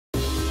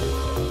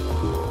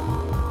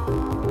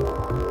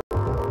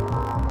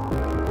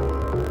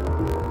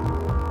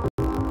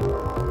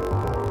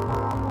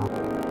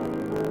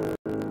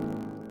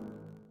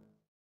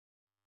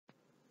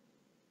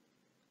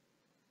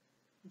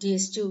Dear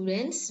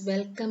students,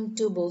 welcome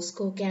to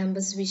Bosco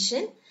Campus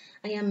Vision.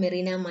 I am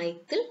Marina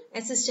Michael,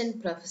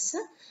 Assistant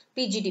Professor,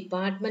 PG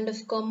Department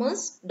of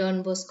Commerce,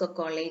 Don Bosco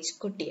College,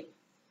 Kottayam.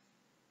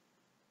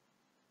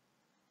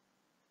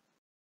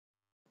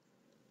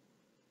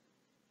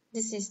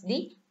 This is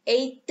the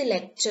 8th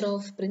lecture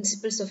of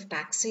Principles of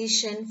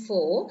Taxation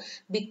for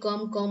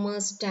Bcom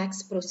Commerce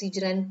Tax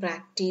Procedure and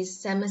Practice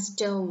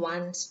Semester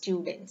 1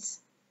 students.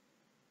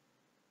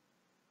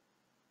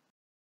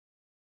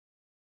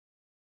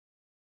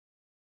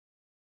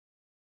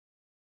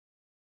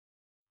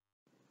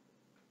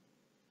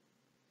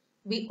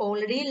 We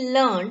already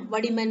learned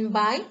what you meant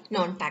by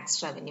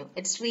non-tax revenue.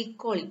 Let's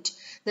recall it.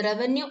 The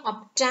revenue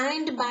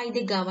obtained by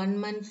the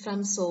government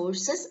from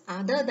sources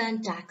other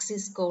than tax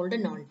is called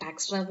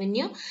non-tax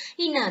revenue.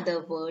 In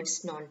other words,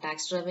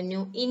 non-tax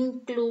revenue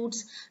includes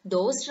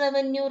those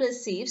revenue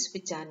receipts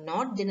which are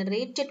not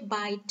generated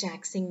by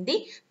taxing the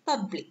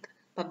public.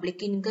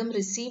 Public income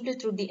received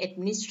through the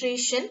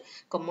administration,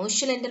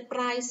 commercial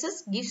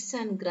enterprises, gifts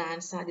and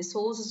grants are the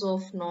sources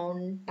of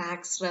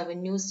non-tax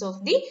revenues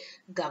of the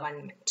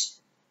government.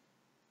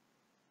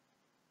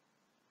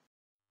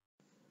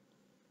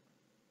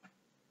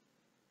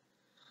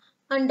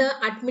 Under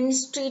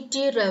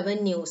administrative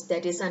revenues,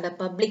 that is under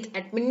public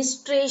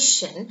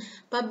administration,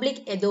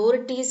 public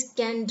authorities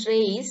can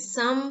raise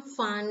some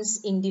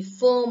funds in the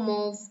form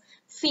of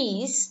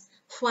fees,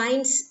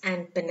 fines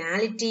and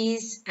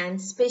penalties and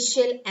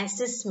special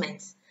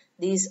assessments.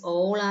 These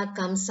all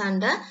comes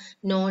under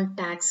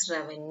non-tax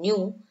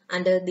revenue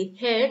under the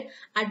head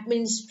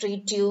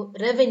administrative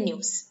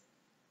revenues,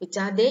 which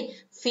are the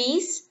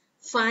fees,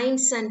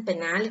 fines and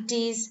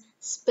penalties,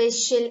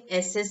 special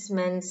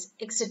assessments,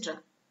 etc.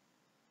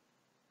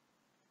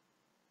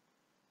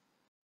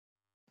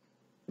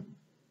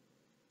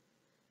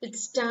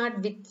 Let's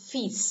start with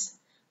fees.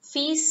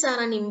 Fees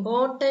are an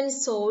important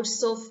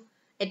source of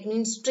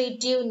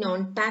administrative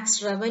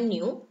non-tax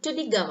revenue to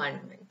the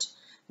government.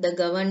 The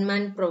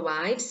government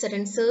provides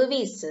certain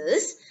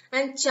services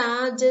and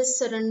charges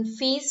certain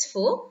fees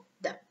for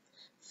them.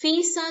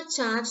 Fees are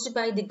charged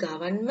by the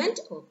government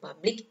or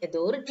public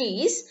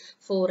authorities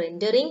for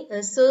rendering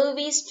a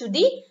service to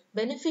the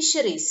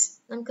beneficiaries.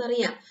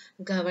 നമുക്കറിയാം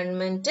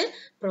government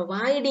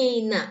provide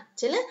ചെയ്യുന്ന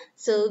ചില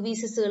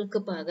സർവീസസുകൾക്ക്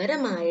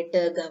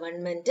പകരമായിട്ട്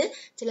government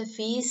ചില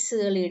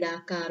ഫീസുകൾ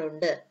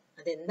ഈടാക്കാറുണ്ട്.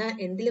 അതെന്താ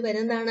എന്തിൽ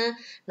വരുന്നതാണ്?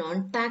 Non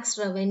tax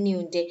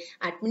റവന്യൂവിന്റെ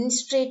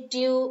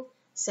administrative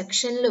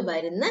സെക്ഷനിൽ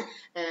വരുന്ന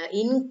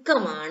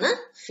ഇൻകം ആണ്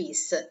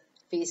fees.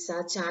 Fees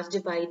are charged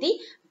by the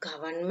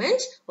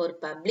government or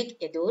public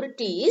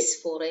authorities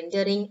for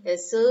rendering a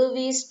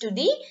service to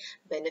the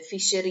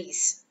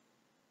beneficiaries.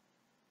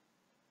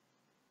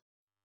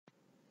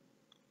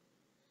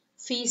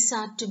 Fees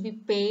are to be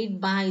paid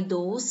by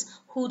those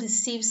who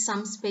receive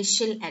some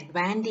special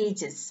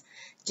advantages.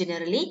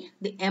 Generally,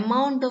 the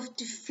amount of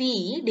the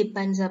fee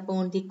depends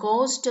upon the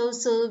cost of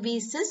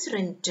services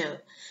rendered.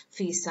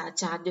 Fees are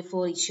charged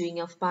for issuing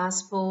of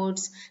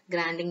passports,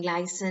 granting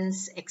license,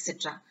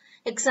 etc.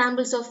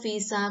 Examples of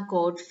fees are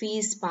court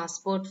fees,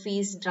 passport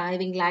fees,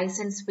 driving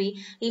license fee,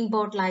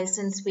 import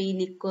license fee,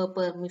 liquor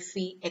permit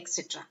fee,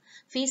 etc.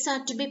 Fees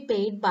are to be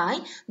paid by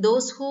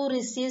those who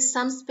receive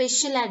some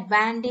special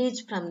advantage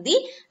from the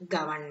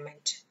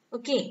government.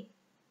 Okay.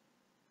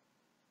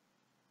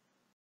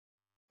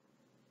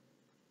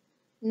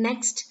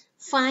 Next,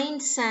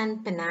 fines and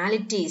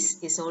penalties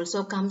is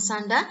also comes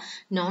under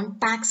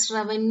non-tax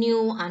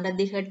revenue under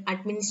the head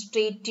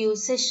administrative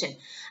section.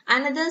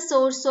 Another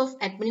source of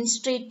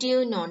administrative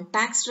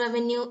non-tax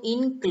revenue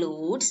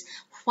includes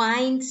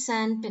fines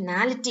and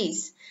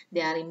penalties.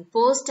 They are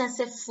imposed as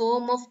a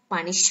form of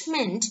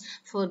punishment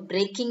for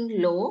breaking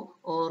law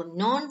or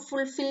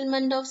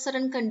non-fulfillment of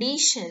certain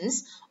conditions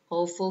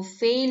or for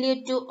failure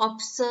to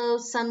observe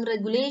some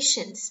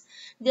regulations.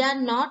 They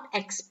are not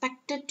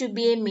expected to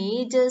be a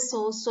major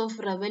source of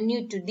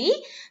revenue to the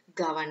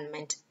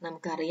government.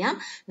 നമുക്കറിയാം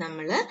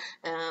നമ്മൾ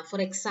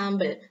for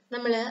example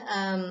നമ്മൾ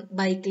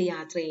ബൈക്കിൽ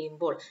യാത്ര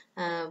ചെയ്യുമ്പോൾ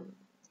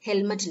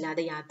helmet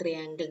ഇല്ലാതെ യാത്ര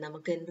ചെയ്യാമെങ്കിൽ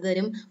നമുക്ക് എന്ത്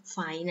തരും?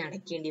 ഫൈൻ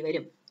അടയ്ക്കേണ്ടി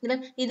വരും.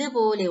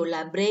 ഇതുപോലെയുള്ള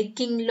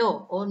breaking law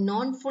or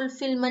non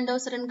fulfilment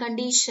of certain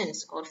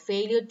conditions or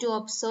failure to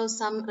observe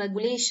some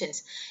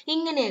regulations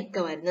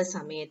ഇങ്ങനെയൊക്കെ വരുന്ന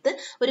സമയത്ത്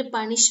ഒരു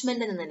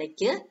പണിഷ്മെന്റ് എന്ന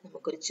നിലയ്ക്ക്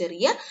നമുക്കൊരു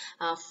ചെറിയ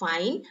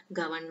ഫൈൻ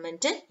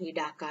ഗവൺമെന്റ്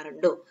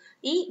ഈടാക്കാറുണ്ടോ?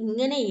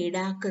 ഇങ്ങനെ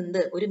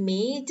ഈടാക്കുന്നത് ഒരു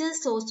മേജർ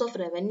സോഴ്സ് ഓഫ്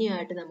റവന്യൂ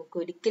ആയിട്ട് നമുക്ക്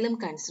ഒരിക്കലും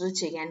കൺസിഡർ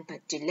ചെയ്യാൻ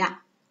പറ്റില്ല.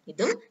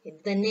 ഇതും ഇത്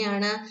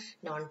തന്നെയാണ്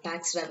നോൺ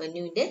ടാക്സ്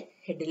റവന്യൂവിന്റെ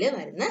ഹെഡിൽ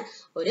വരുന്ന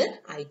ഒരു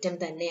ഐറ്റം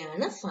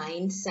തന്നെയാണ്.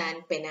 Finds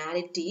and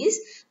penalties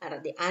are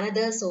the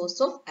another source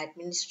of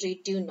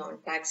administrative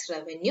non-tax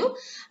revenue.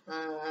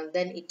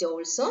 Then it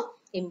also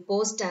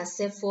imposed as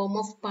a form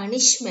of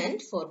punishment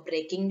for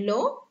breaking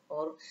law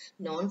or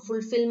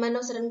non-fulfillment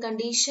of certain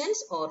conditions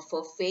or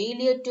for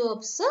failure to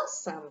observe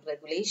some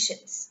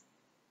regulations.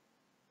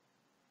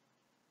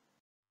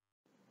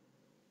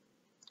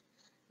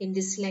 In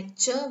this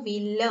lecture, we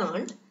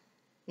learned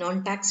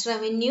non-tax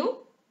revenue,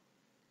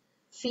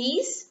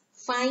 fees,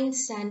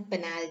 fines and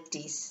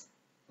penalties.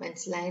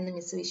 മനസ്സിലായെന്ന്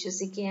miss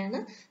വിശ്വസിക്കുകയാണ്.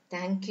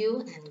 Thank you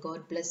and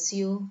God bless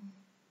you.